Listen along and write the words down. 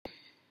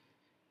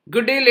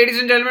Good day, ladies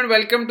and gentlemen.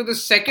 Welcome to the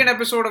second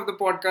episode of the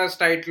podcast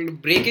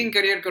titled Breaking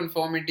Career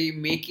Conformity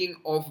Making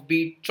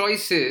Offbeat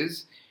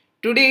Choices.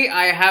 Today,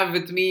 I have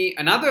with me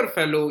another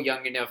fellow,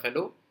 Young India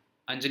fellow,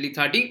 Anjali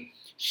Thati.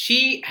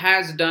 She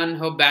has done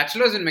her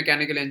bachelor's in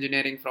mechanical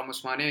engineering from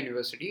Osmania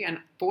University, and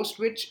post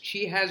which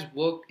she has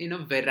worked in a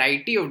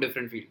variety of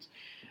different fields,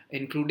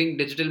 including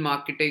digital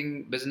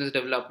marketing, business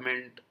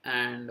development,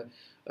 and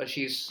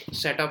she's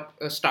set up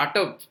a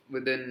startup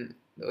within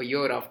a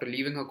year after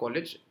leaving her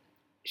college.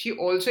 She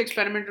also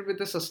experimented with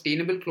a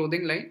sustainable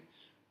clothing line,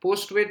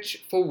 post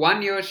which for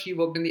 1 year she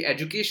worked in the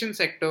education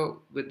sector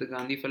with the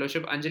Gandhi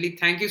Fellowship. Anjali,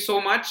 thank you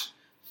so much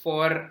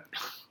for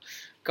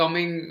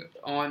coming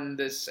on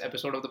this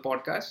episode of the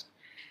podcast.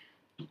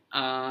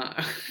 Uh,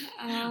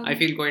 I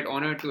feel quite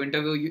honored to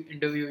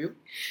interview you.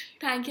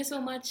 Thank you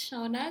so much,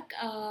 Shaunak,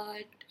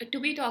 to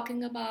be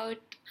talking about,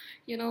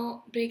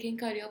 breaking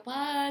career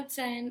paths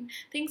and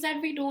things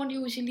that we don't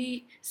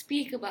usually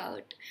speak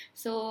about.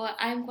 So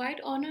I'm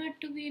quite honored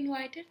to be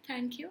invited.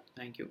 Thank you.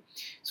 Thank you.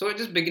 So,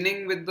 just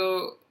beginning with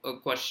the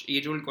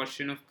age-old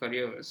question of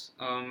careers.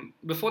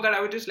 Before that,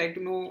 I would just like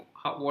to know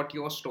what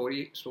your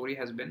story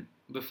has been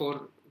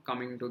before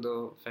coming to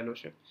the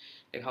fellowship.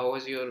 Like, how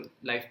has your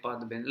life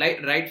path been?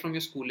 Like, right from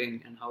your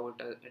schooling and how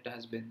it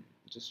has been.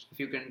 Just if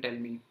you can tell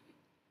me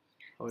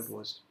how it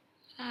was.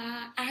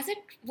 As it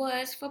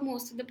was for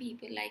most of the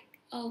people,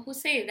 who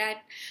say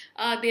that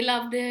they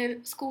love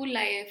their school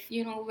life,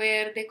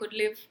 where they could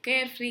live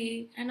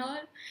carefree and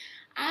all.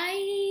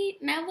 I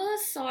never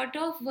sort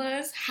of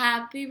was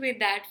happy with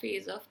that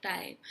phase of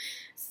time.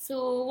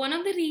 So, one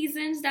of the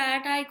reasons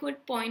that I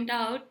could point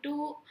out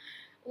to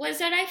was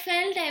that I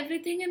felt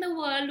everything in the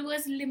world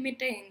was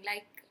limiting.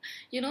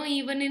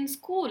 Even in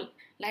school,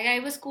 like I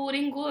was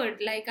scoring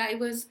good, like I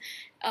was,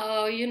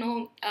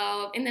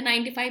 in the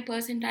 95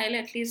 percentile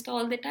at least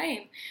all the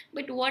time.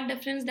 But what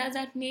difference does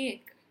that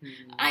make?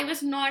 I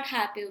was not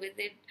happy with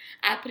it.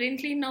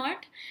 Apparently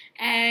not.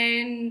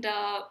 And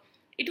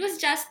it was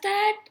just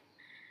that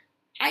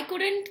I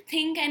couldn't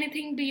think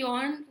anything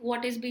beyond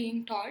what is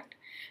being taught,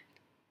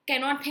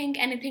 cannot think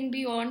anything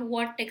beyond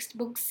what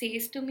textbook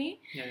says to me.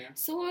 Yeah.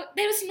 So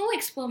there was no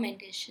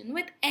experimentation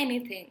with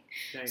anything.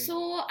 Right.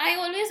 So I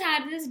always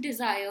had this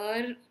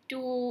desire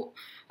to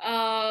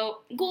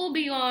go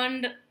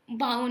beyond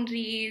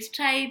boundaries,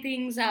 try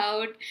things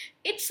out.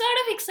 It's sort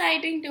of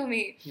exciting to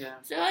me.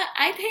 Yeah. So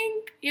I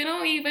think,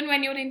 even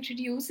when you're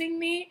introducing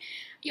me,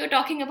 you're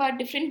talking about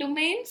different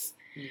domains.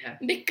 Yeah.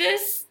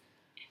 Because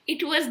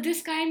it was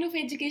this kind of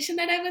education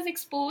that I was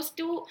exposed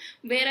to,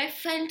 where I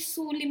felt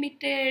so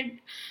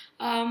limited.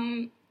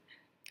 That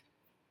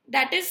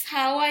is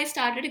how I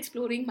started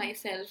exploring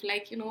myself.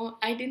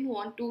 I didn't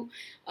want to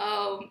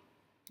go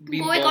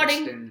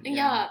according,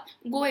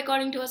 go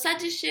according to a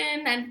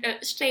suggestion and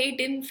straight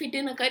in fit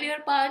in a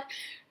career path.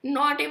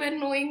 Not even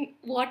knowing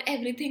what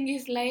everything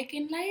is like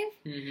in life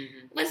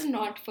was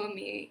not for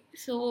me.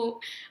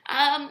 So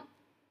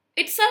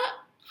it's a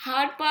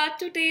hard path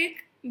to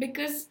take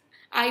because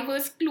I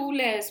was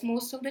clueless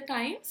most of the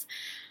times.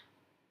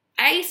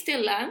 I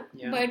still am,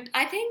 but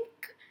I think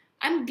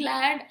I'm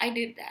glad I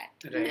did that.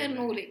 Right, there are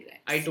no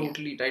regrets. I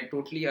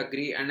totally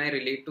agree, and I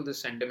relate to the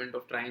sentiment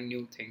of trying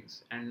new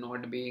things and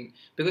not being,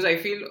 because I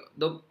feel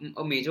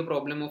a major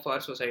problem of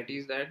our society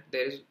is that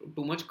there is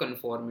too much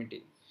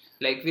conformity.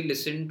 Like, we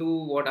listen to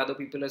what other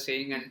people are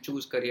saying and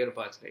choose career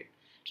paths, right?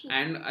 True.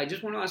 And I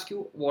just want to ask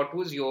you, what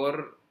was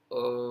your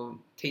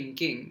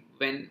thinking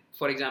when,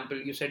 for example,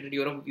 you said that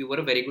you were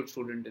a very good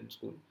student in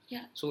school.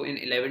 Yeah. So in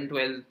 11th,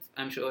 12th,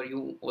 I'm sure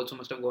you also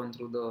must have gone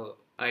through the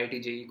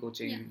IIT JEE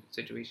coaching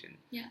situation.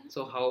 Yeah.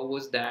 So how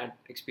was that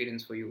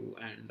experience for you?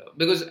 And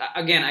because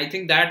again, I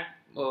think that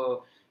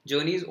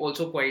journey is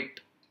also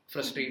quite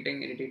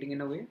frustrating, irritating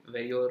in a way,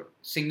 where you're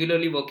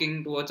singularly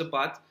working towards a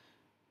path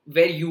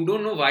where you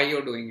don't know why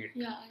you're doing it.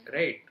 Yeah.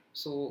 Right.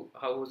 So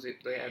how was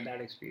it, that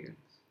experience?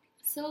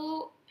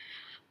 So,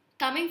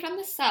 coming from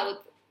the south,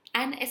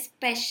 and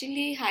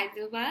especially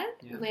Hyderabad,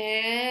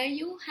 where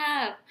you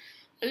have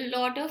a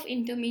lot of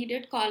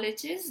intermediate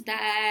colleges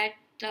that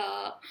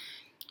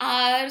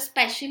are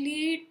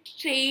specially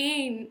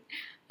trained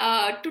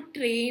to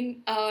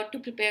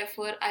prepare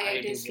for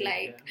IITs.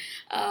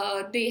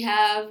 They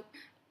have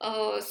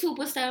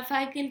superstar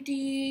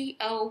faculty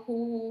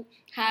who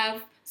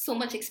have so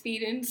much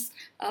experience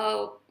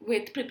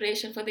with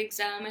preparation for the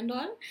exam and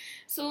all.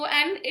 So,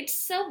 and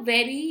it's a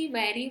very,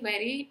 very,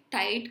 very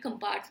tight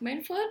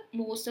compartment for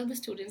most of the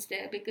students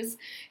there, because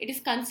it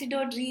is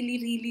considered really,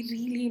 really,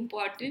 really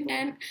important,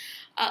 and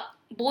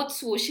both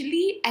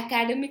socially,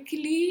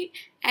 academically,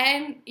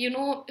 and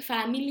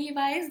family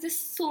wise, there's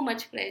so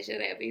much pressure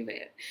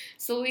everywhere.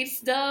 So it's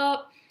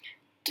the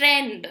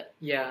trend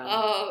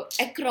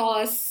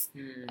across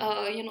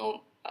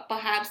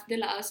perhaps the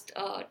last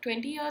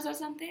 20 years or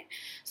something.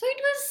 So it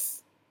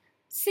was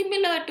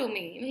similar to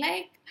me.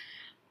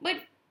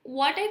 But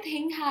what I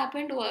think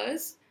happened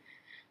was,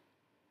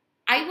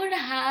 I would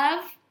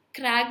have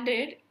cracked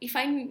it if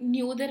I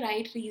knew the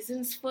right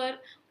reasons for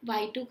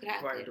why to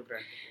crack it.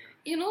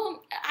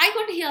 I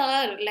could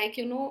hear,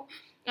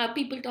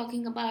 people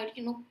talking about,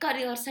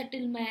 career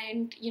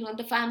settlement,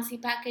 the fancy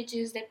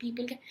packages that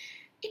people get.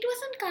 It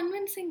wasn't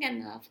convincing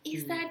enough.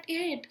 Is that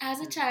it? As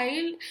a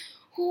child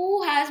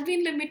who has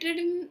been limited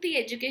in the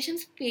education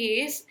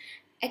space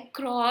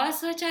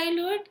across her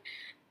childhood,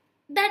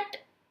 that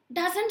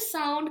doesn't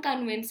sound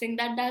convincing.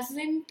 That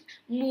doesn't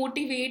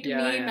motivate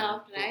me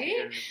enough,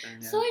 right?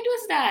 So it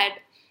was that.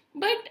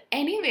 But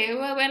anyway,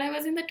 when I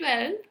was in the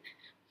 12th,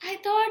 I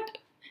thought,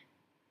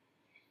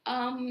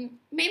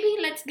 maybe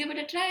let's give it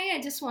a try.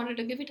 I just wanted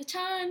to give it a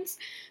chance.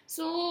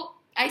 So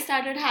I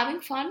started having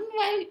fun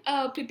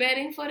while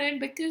preparing for it,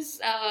 because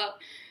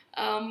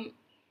um,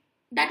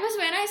 that was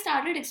when I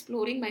started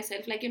exploring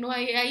myself. Like,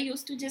 I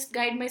used to just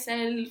guide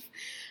myself,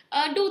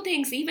 do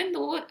things, even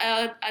though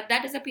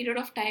that is a period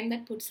of time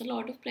that puts a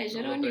lot of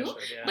pressure on you.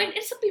 But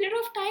it's a period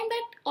of time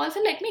that also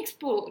let me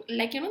explore.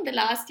 Like, the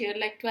last year,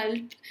 like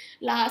 12th,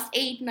 last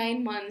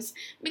 8-9 months,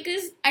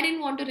 because I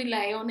didn't want to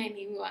rely on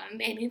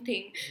anyone,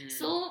 anything.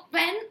 So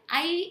when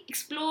I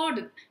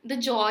explored the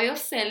joy of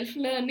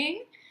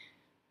self-learning,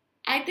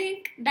 I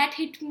think that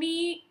hit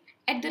me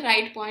at the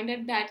right point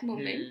at that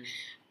moment.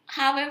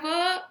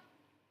 However,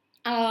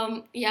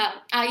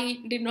 I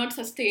did not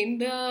sustain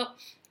the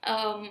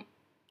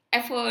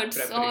efforts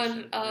or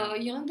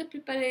the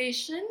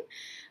preparation.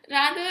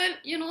 Rather,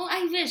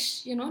 I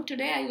wish,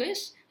 today I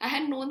wish I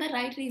had known the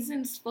right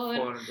reasons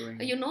for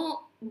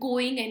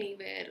going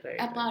anywhere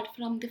apart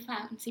from the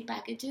fancy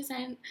packages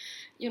and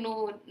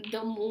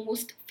the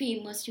most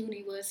famous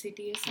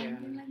university or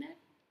something like that.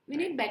 We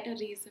need better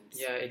reasons.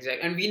 Yeah,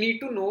 exactly. And we need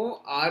to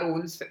know our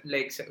own,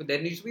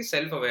 there needs to be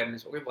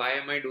self-awareness. Okay, why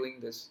am I doing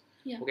this?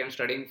 Yeah. Okay, I'm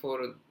studying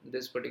for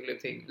this particular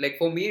thing. Like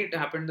for me, it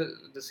happened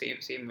the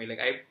same way. Like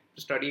I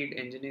studied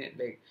engineering,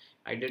 like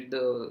I did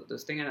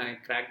this thing and I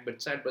cracked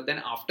BitSat. But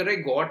then after I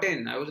got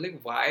in, I was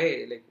like,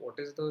 why? Like, what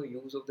is the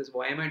use of this?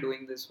 Why am I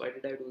doing this? Why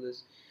did I do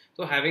this?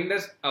 So having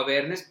this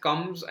awareness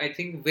comes, I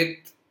think,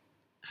 with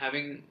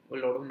having a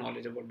lot of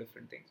knowledge about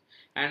different things.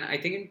 And I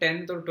think in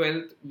 10th or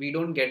 12th, we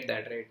don't get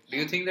that, right? Do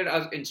you think that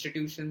as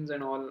institutions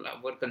and all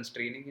were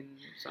constraining in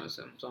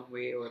some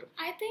way? Or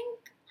I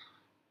think,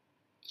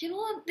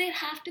 there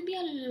have to be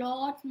a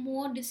lot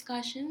more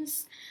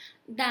discussions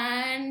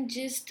than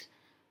just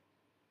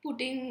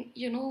putting,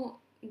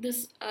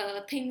 this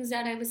things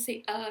that I was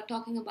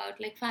talking about,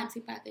 like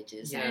fancy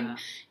packages and,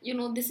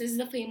 this is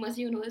the famous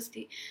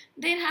university.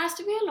 There has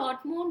to be a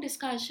lot more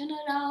discussion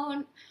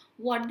around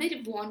what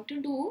they want to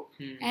do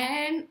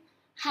and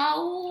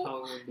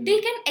how they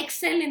can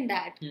excel in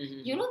that.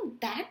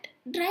 That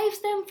drives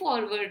them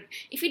forward.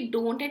 If we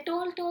don't at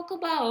all talk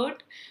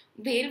about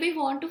where we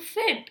want to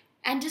fit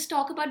and just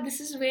talk about this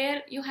is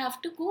where you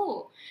have to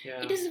go,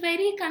 it is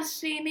very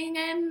constraining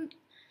and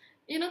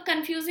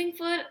confusing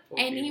for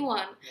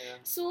anyone.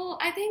 So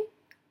I think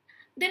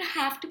there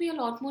have to be a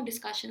lot more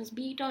discussions,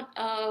 be it on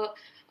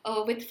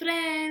with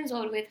friends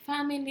or with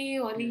family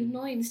or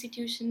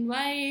institution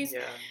wise.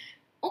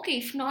 Okay,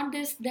 if not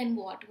this, then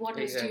what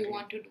else do you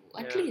want to do?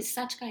 At least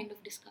such kind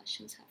of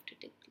discussions have to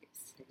take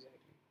place.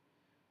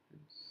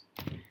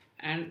 Exactly.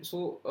 And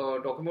so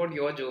talking about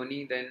your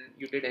journey, then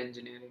you did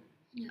engineering,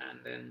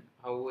 and then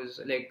how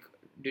was, like,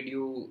 did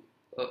you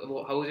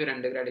how was your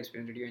undergrad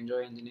experience? Did you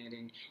enjoy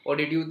engineering, or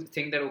did you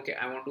think that, okay,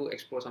 I want to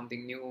explore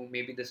something new,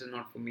 maybe this is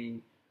not for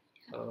me?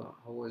 How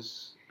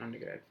was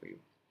undergrad for you?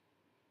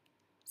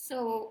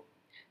 So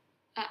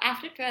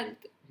after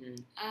 12th,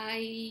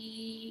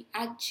 I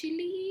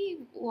actually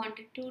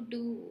wanted to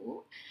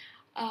do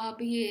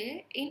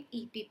BA in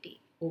EPP.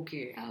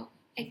 Okay.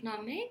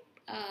 Economic,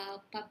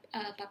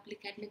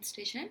 public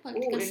administration,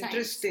 political science.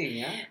 Interesting,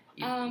 yeah.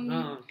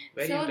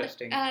 Very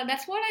interesting.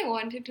 That's what I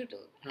wanted to do.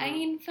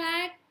 In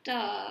fact,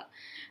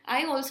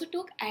 I also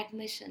took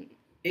admission.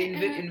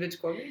 In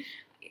which college?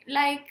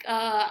 Like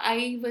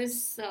I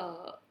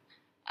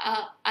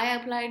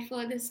applied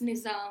for this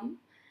Nizam,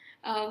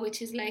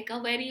 which is like a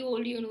very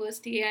old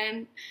university,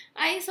 and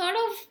I sort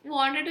of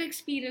wanted to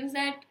experience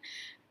that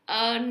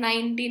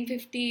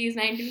 1950s,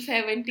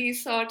 1970s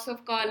sorts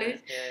of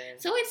college.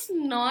 So it's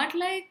not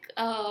like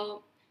I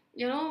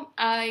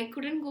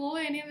couldn't go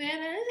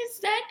anywhere else. It's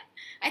that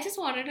I just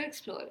wanted to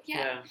explore.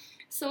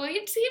 So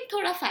it seemed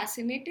thoda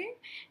fascinating,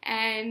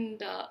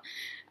 and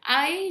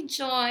I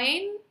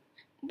joined.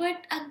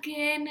 But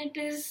again, it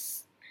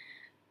is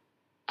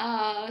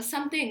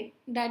something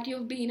that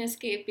you've been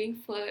escaping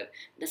for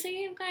the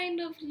same kind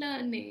of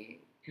learning.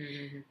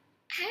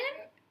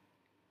 And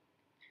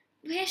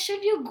where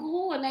should you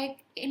go?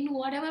 Like, in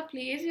whatever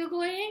place you're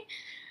going,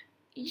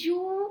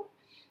 you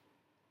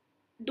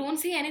don't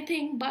see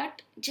anything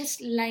but just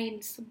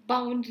lines,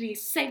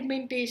 boundaries,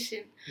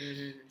 segmentation.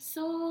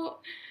 So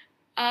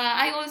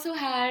I also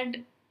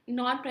had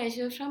not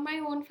pressure from my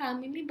own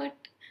family, but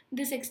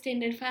this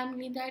extended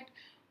family that,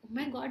 oh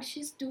my god,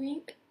 she's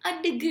doing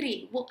a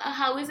degree.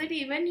 How is it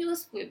even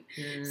useful?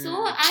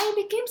 So I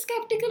became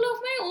skeptical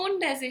of my own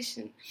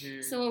decision.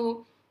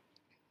 So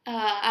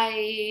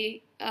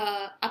I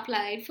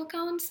applied for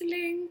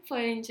counseling for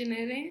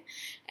engineering,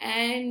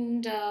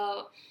 and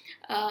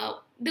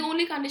the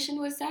only condition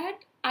was that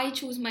I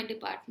choose my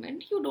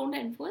department. You don't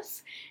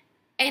enforce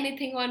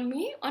anything on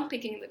me on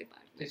picking the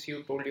department. Yes,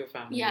 you told your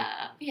family.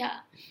 Yeah.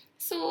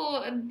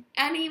 So,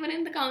 and even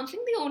in the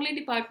counseling, the only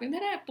department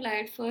that I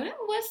applied for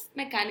was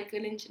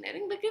mechanical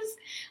engineering, because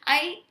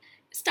I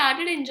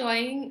started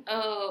enjoying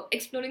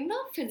exploring the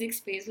physics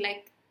space,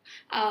 like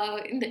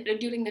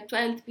during the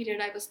 12th period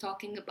I was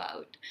talking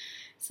about.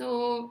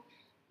 So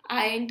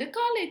I entered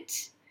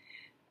college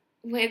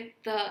with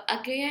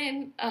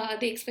again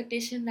the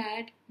expectation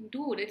that,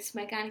 dude, it's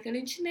mechanical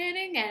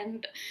engineering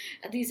and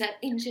these are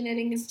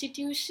engineering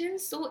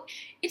institutions, so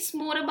it's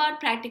more about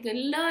practical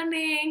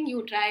learning.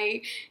 You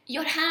try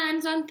your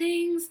hands on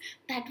things.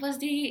 That was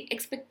the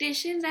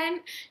expectations.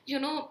 And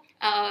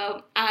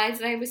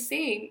as I was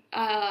saying,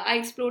 I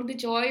explored the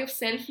joy of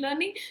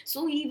self-learning.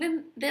 So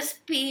even there's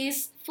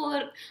space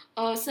for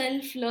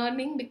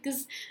self-learning,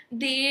 because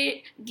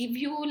they give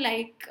you,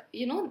 like,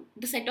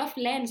 the set of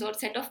lens or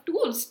set of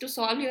tools to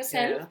solve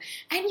yourself,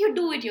 and you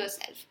do it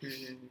yourself.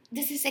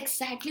 This is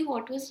exactly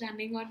what was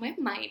running on my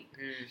mind.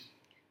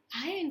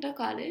 I enter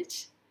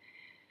college,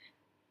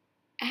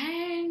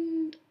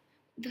 and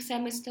the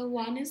semester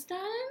 1 is done,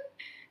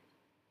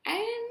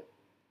 and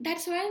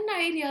that's when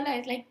I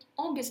realized, like,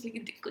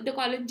 obviously the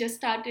college just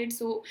started,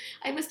 so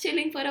I was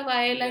chilling for a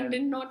while and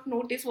did not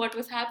notice what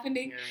was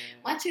happening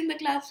much in the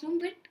classroom.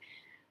 But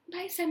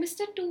by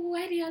semester 2,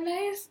 I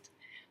realized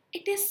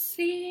it is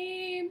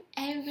same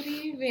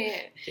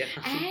everywhere.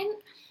 And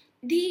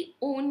the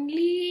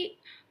only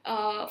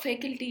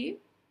faculty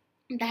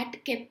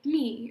that kept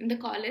me in the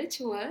college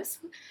was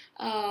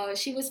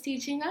she was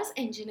teaching us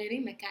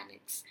engineering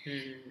mechanics.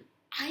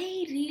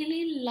 I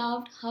really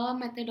loved her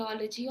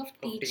methodology of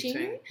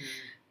teaching.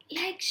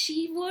 Like,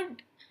 she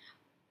would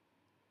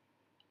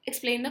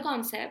explain the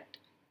concept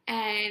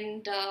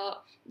and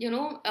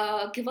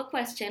give a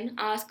question,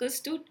 ask us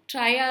to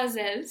try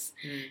ourselves,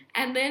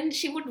 and then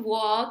she would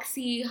walk,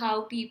 see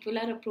how people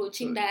are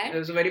approaching that. It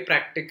was a very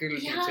practical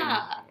teaching.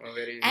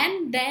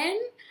 And then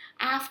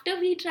after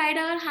we tried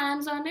our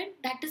hands on it,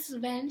 that is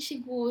when she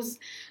goes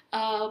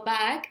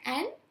back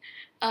and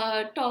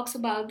talks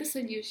about the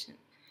solution.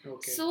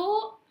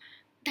 So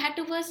that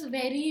was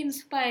very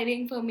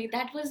inspiring for me.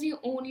 That was the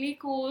only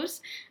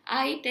course,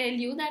 I tell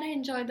you, that I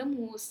enjoy the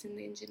most in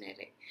the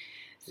engineering.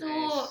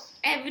 So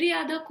every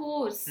other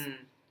course.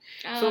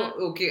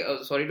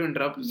 Sorry to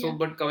interrupt. So,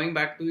 but coming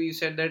back to, you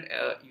said that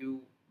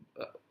you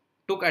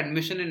took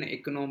admission in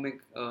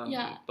economic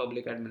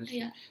public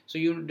administration. So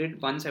you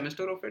did one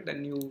semester of it,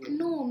 then you...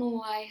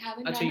 No, I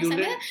haven't done a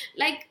semester.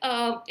 Like,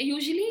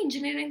 usually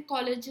engineering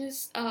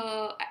colleges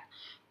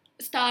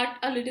start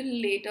a little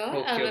later.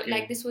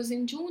 Like, this was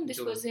in June, this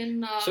was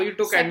in so you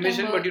took September.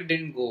 Admission, but you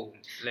didn't go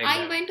like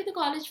I went to the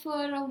college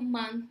for a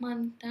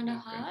month and a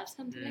half,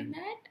 something like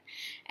that.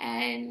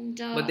 And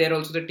but there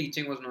also the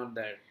teaching was not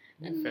that.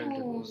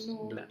 No,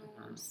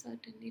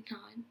 certainly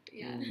not.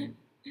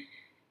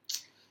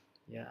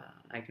 Yeah,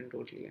 I can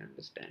totally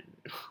understand.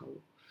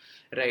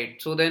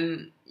 So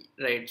then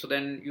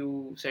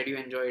you said you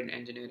enjoyed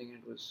engineering,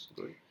 it was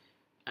good.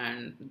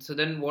 And so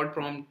then what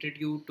prompted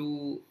you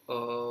to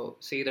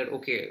say that,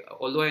 okay,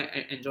 although I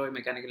enjoy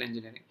mechanical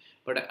engineering,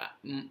 but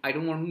I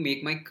don't want to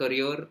make my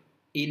career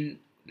in,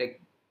 like,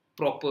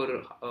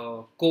 proper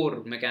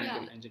core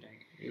mechanical engineering.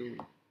 You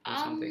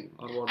something,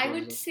 or what? I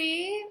would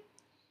say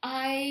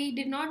I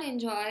did not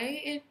enjoy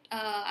it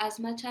as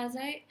much as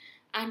I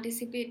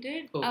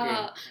anticipated.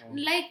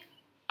 Like,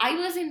 I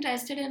was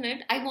interested in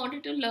it. I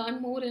wanted to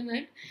learn more in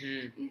it.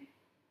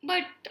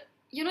 But,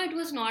 it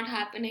was not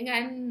happening.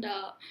 And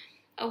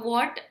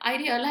what I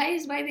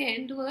realized by the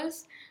end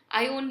was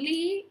I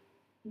only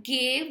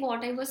gave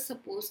what I was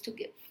supposed to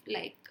give.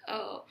 Like,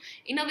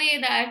 in a way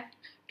that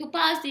to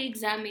pass the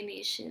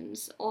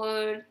examinations,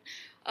 or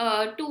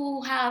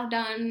to have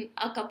done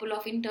a couple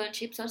of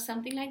internships or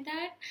something like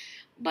that.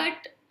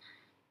 But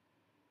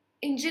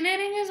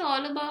engineering is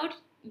all about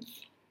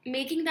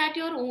making that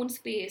your own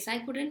space. I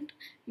couldn't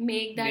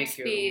make that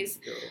space.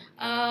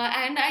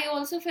 And I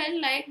also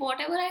felt like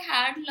whatever I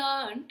had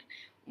learned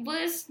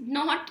was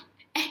not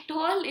at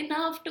all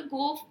enough to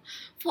go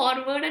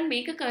forward and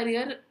make a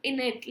career in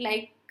it.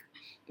 Like,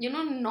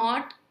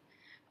 not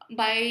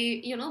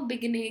by,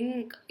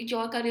 beginning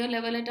your career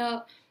level at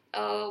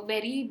a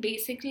very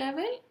basic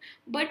level,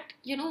 but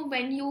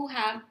when you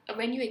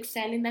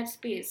excel in that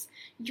space,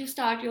 you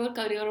start your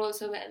career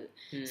also well.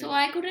 So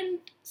I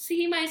couldn't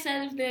see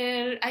myself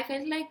there. I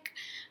felt like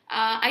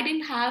I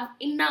didn't have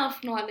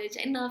enough knowledge.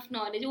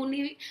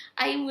 Only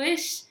I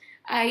wish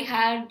I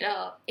had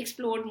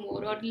explored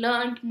more or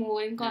learned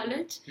more in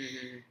college.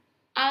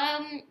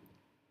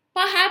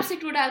 Perhaps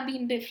it would have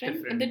been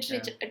different. The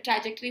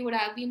trajectory would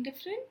have been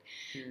different.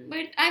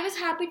 But I was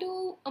happy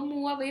to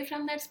move away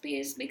from that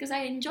space because I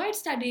enjoyed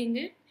studying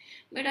it.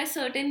 But I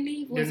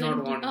certainly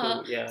wasn't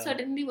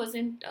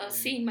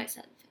seeing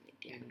myself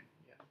in it.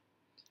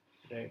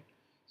 Right.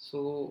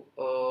 So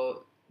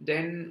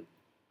then,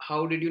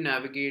 how did you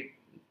navigate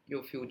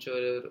your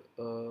future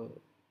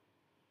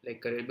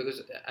career?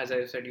 Because as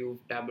I said,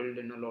 you've dabbled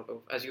in a lot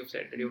of, as you've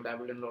said, that you've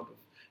dabbled in a lot of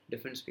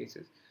different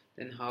spaces.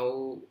 then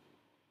how,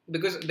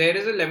 because there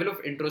is a level of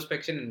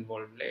introspection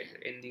involved,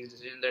 like in these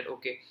decisions, that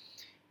okay,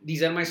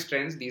 these are my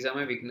strengths, these are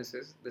my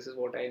weaknesses, this is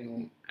what I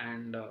know,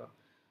 and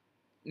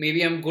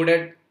maybe I'm good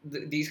at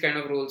these kind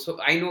of roles. So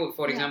I know,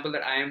 for example,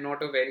 that I am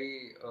not a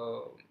very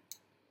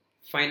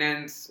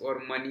finance or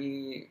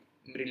money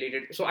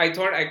related. So I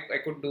thought I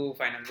could do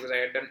finance because I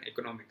had done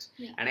economics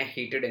and I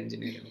hated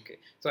engineering. Okay,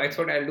 so I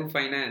thought I'll do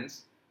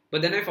finance,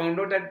 but then I found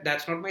out that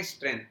that's not my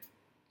strength.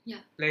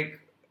 Like,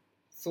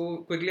 so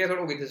quickly I thought,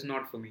 okay, this is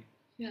not for me.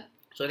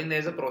 So I think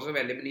there's a process of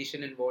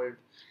elimination involved.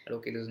 That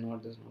okay, this is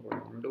not what I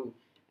want to do.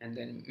 And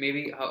then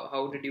maybe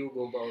how did you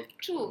go about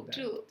True.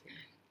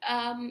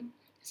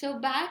 So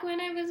back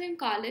when I was in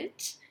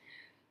college,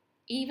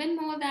 even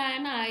more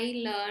than I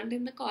learned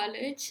in the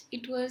college,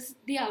 it was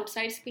the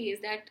outside space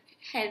that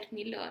helped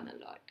me learn a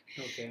lot.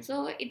 Okay.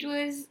 So it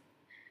was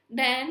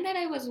then that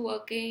I was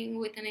working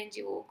with an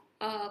NGO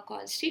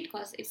called Street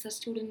Cause. It's a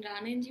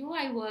student-run NGO.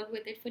 I worked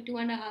with it for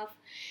 2.5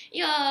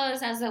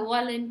 years as a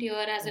volunteer,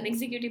 as an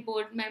executive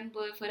board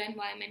member for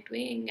Environment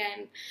Wing,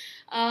 and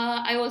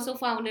I also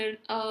founded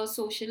a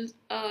social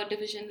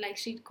division like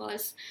Street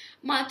Cause,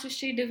 March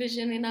Street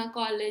division in our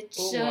college.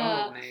 Oh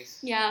wow, nice.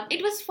 Yeah,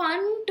 it was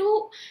fun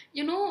to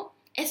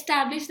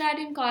establish that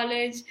in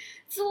college.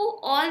 So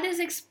all this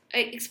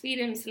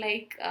experience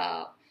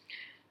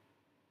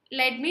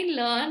let me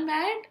learn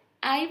that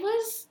I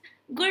was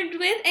good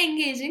with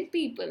engaging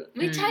people,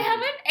 which I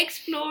haven't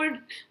explored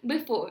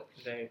before.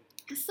 Right.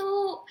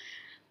 So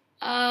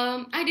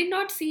I did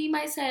not see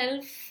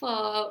myself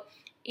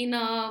in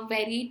a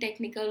very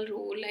technical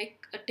role,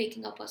 like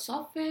taking up a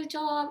software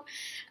job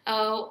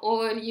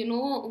or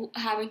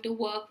having to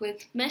work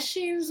with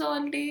machines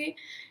all day.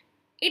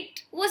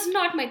 It was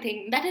not my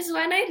thing. That is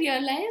when I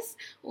realized,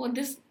 oh,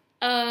 this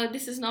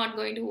is not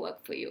going to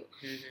work for you.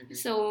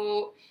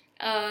 So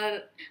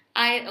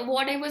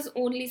what I was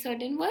only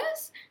certain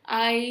was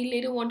I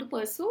later want to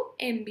pursue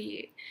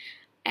MBA,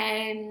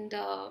 and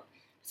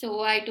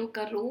so I took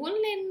a role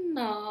in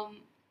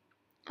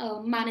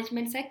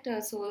management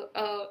sector, so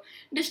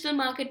digital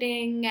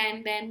marketing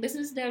and then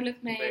business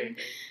development. Right.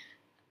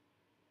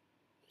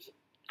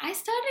 I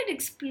started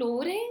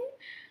exploring,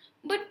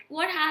 but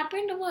what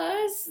happened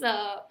was,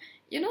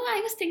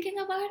 I was thinking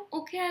about,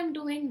 okay, I'm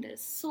doing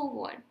this. So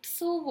what?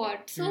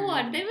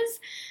 There was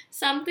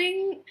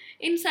something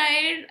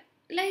inside,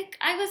 like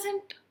I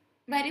wasn't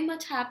very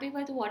much happy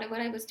with whatever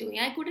I was doing.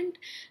 I couldn't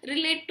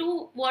relate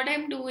to what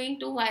I'm doing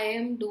to why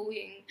I'm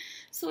doing.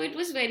 So it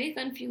was very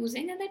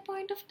confusing at that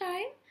point of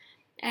time.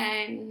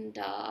 And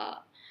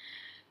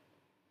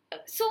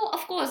so,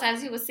 of course,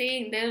 as you were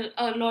saying, there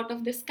are a lot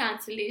of this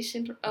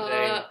cancellation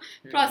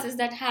process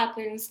that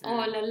happens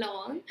all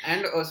along.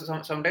 And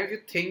sometimes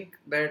you think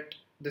that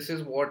this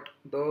is what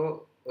the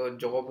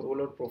job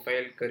role or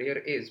profile career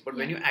is, but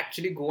when you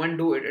actually go and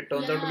do it, it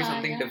turns out to be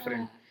something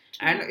different.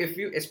 True. And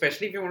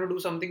especially if you want to do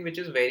something which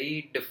is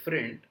very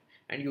different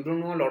and you don't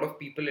know a lot of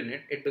people in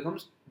it, it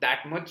becomes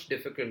that much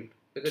difficult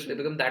because it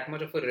becomes that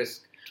much of a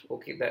risk.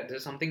 Okay, this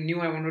is something new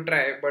I want to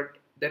try, but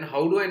then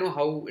how do I know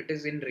how it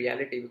is in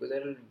reality? Because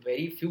there are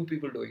very few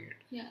people doing it.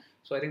 Yeah.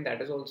 So I think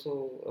that is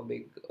also a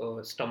big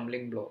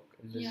stumbling block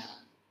in this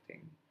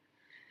thing.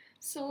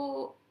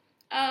 So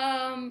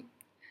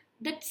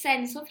that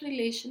sense of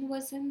relation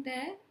wasn't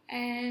there,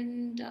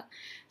 and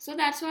so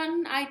that's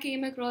when I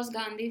came across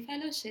Gandhi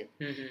Fellowship.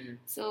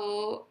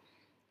 So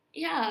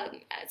yeah,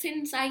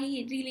 since I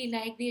really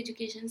like the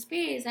education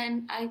space,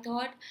 and I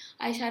thought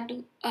I had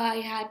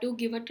to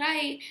give a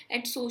try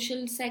at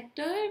social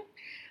sector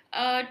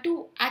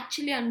to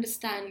actually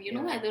understand,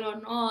 whether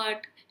or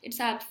not it's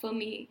apt for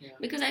me,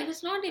 because I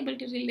was not able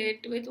to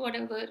relate with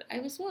whatever I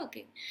was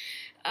working.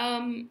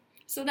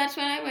 So that's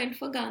when I went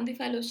for Gandhi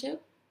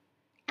Fellowship,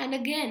 and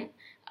again,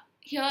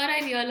 here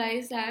I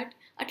realized that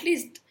at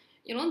least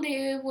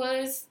there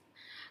was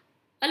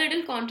a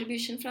little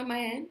contribution from my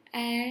end,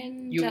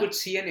 and you could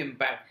see an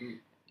impact.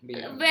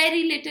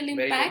 Very little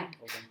impact,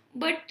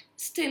 but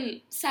still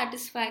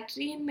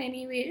satisfactory in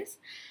many ways.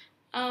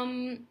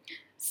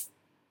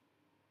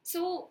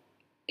 So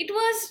it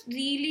was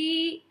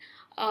really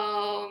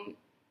a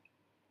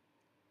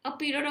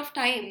period of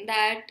time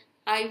that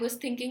I was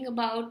thinking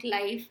about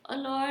life a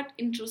lot,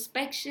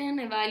 introspection,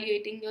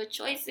 evaluating your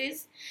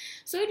choices.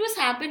 So it was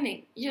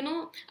happening,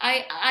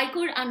 I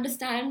could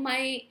understand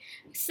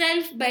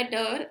myself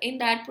better in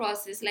that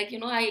process. Like,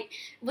 I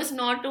was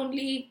not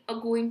only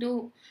going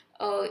to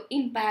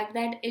impact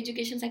that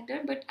education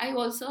sector, but I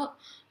also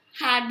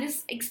had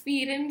this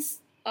experience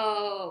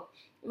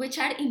which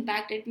had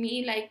impacted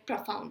me like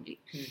profoundly.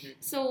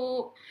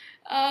 So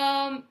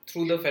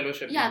through the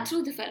fellowship.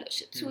 Through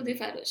the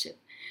fellowship.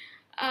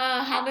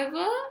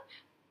 However,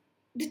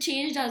 the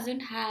change doesn't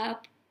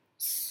happen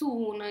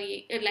soon,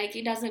 like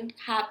it doesn't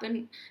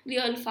happen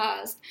real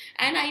fast,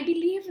 and I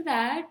believe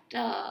that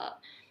the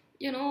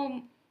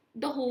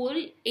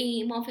whole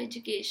aim of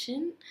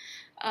education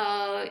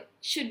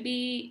should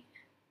be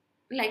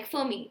like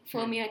for me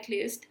at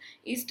least,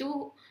 is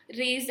to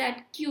raise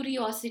that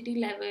curiosity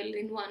level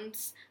in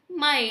one's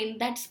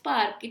mind, that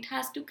spark. It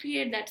has to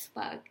create that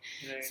spark.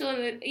 Right.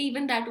 So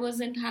even that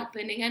wasn't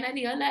happening, and I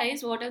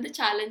realized what are the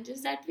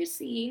challenges that we're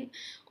seeing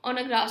on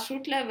a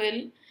grassroots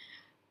level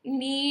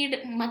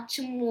need much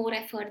more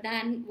effort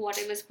than what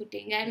I was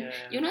putting. And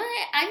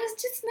I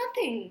was just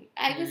nothing.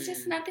 I was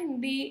just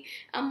nothing. The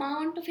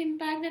amount of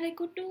impact that I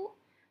could do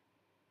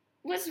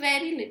was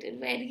very little,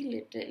 very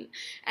little.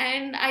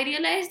 And I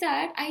realized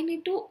that I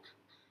need to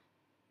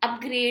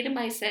upgrade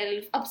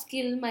myself,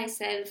 upskill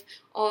myself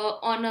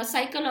on a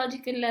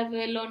psychological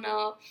level, on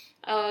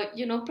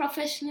a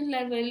professional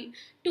level,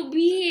 to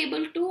be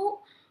able to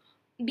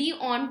be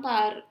on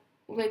par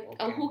with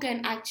who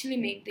can actually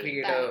make the create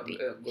impact.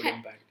 a good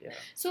impact. Yeah.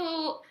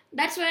 So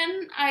that's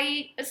when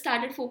I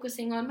started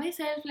focusing on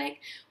myself. Like,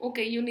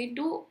 okay, you need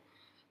to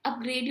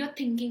upgrade your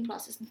thinking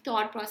process,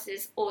 thought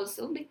process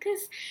also,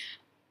 because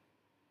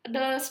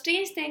the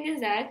strange thing is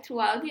that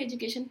throughout the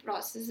education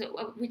process,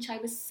 which I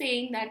was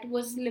saying that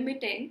was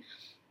limiting,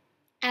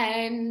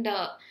 and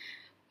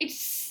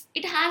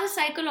it has a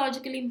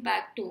psychological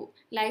impact too.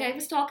 Like I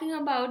was talking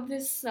about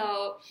this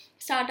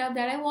startup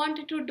that I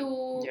wanted to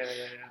do.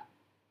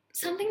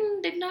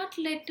 Something did not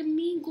let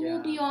me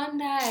go beyond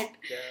that,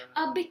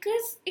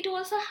 because it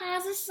also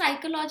has a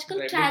psychological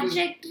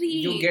trajectory.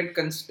 You get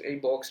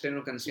boxed in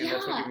or constrained.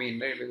 That's what you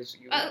mean, right? Because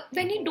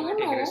when you don't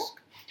know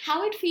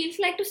how it feels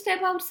like to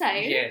step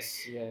outside.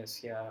 Yes,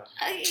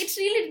 it's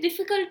really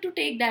difficult to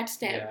take that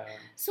step.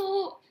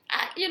 So,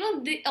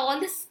 all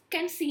this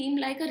can seem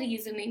like a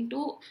reasoning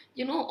to,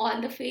 all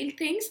the failed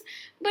things.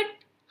 But,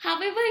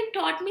 however, it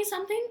taught me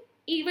something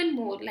even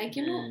more, like,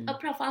 a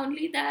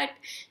profoundly that,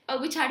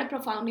 which had a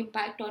profound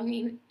impact on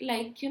me.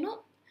 Like,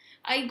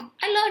 I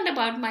learned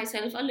about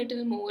myself a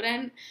little more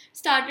and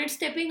started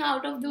stepping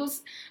out of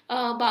those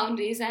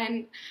boundaries.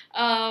 And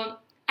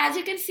as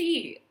you can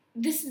see,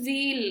 this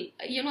zeal,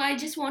 I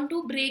just want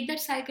to break that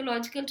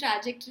psychological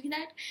trajectory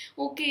that,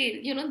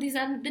 okay, these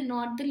are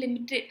not the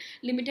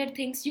limited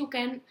things. You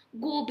can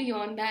go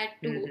beyond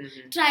that to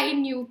try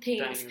new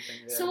things.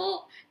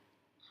 So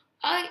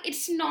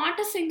it's not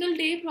a single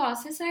day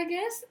process, I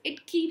guess.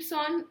 It keeps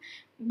on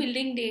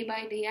building day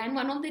by day. And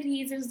one of the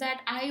reasons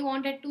that I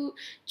wanted to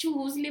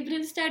choose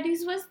liberal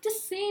studies was the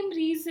same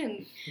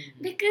reason,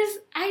 because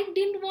I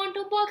didn't want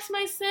to box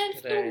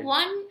myself to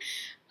one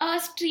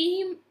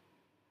stream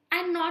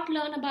and not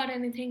learn about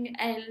anything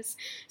else.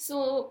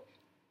 So,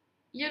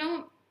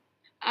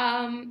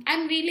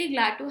 I'm really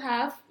glad to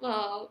have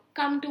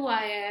come to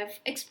IF,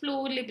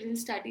 explore liberal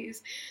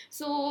studies.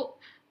 So,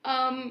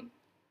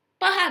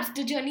 perhaps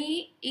the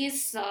journey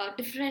is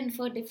different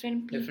for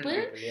different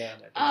people.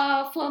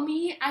 For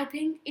me, I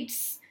think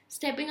it's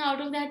stepping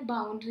out of that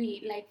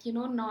boundary, like,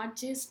 not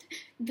just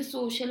the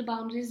social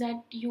boundaries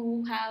that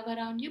you have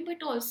around you,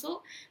 but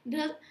also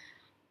the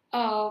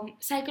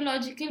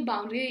psychological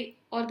boundary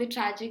or the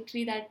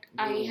trajectory that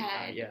I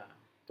had.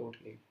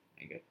 Totally.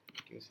 I get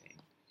what you're saying.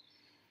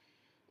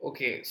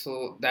 Okay,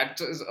 so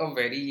that is a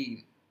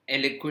very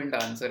eloquent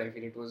answer. I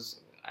feel it was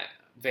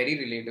very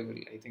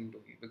relatable, I think, to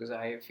me, because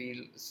I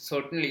feel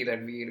certainly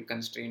that we are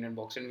constrained and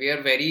boxed, and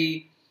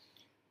we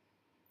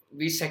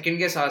second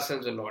guess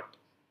ourselves a lot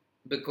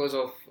because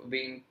of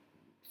being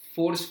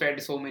force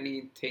fed so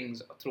many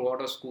things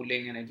throughout our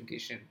schooling and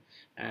education,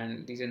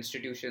 and these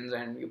institutions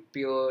and your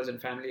peers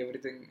and family,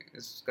 everything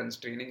is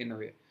constraining in a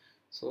way.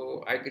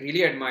 So I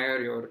really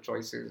admire your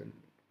choices and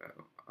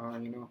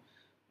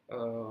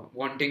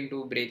wanting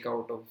to break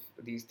out of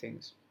these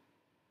things.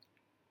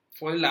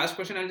 For the last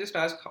question, I'll just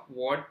ask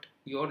what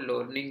your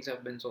learnings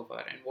have been so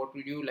far, and what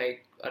would you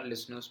like our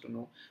listeners to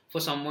know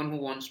for someone who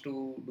wants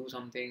to do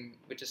something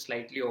which is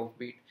slightly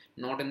offbeat,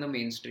 not in the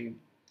mainstream.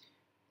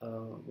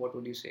 What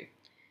would you say?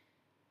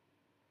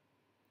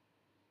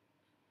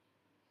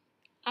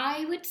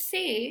 I would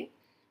say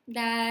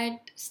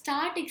that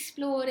start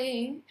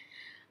exploring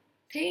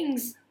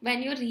things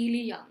when you're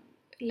really young.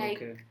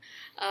 Like,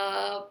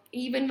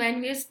 even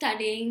when we're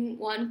studying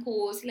one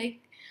course, like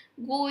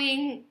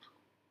going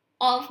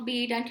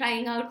offbeat and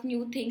trying out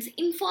new things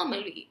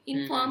informally,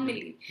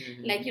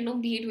 like,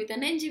 be it with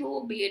an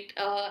NGO, be it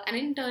an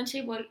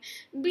internship, or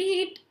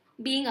be it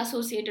being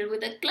associated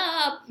with a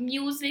club,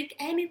 music,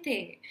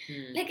 anything.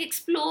 Like,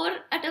 explore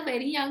at a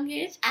very young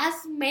age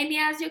as many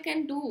as you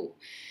can do.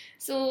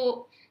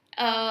 So,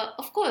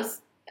 of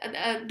course,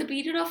 the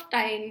period of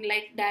time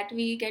like that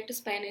we get to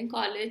spend in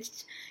college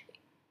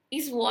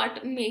is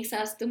what makes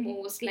us the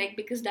most, like,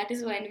 because that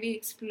is when we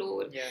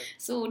explore.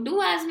 So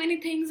do as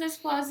many things as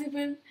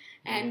possible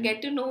and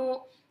get to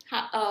know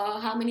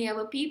how many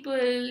other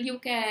people you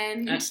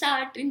can and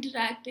start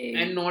interacting,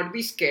 and not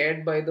be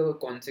scared by the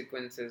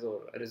consequences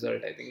or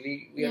result. I think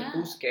we are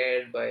too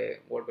scared by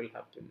what will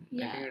happen.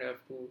 I think we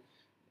have to,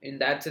 in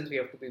that sense, we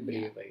have to be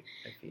brave. I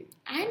feel.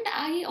 And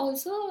I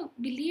also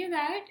believe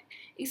that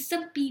it's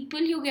the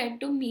people you get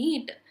to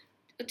meet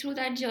through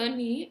that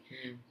journey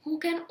who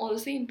can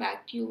also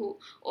impact you,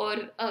 or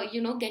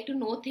get to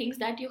know things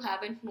that you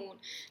haven't known.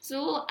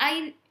 So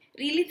I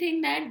really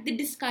think that the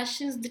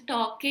discussions, the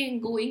talking,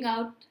 going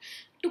out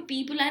to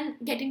people and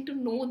getting to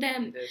know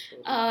them,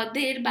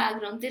 their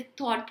background, their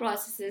thought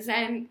processes,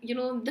 and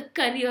the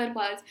career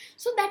paths.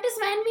 So that is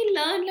when we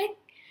learn, like,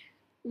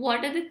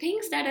 what are the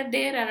things that are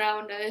there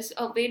around us,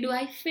 or where do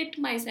I fit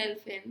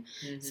myself in.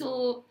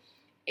 So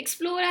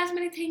explore as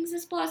many things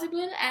as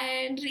possible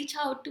and reach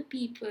out to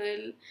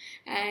people,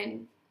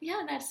 and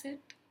yeah, that's it.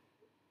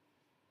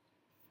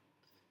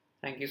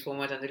 Thank you so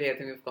much, Anjali. I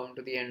think we've come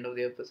to the end of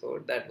the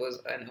episode. That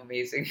was an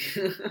amazing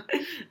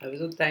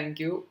episode. Thank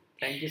you.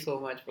 Thank you so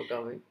much for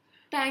coming.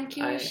 Thank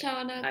you,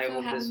 Shaunak, I for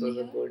hope this having was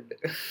me a here. good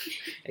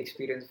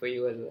experience for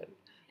you as well.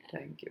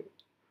 Thank you.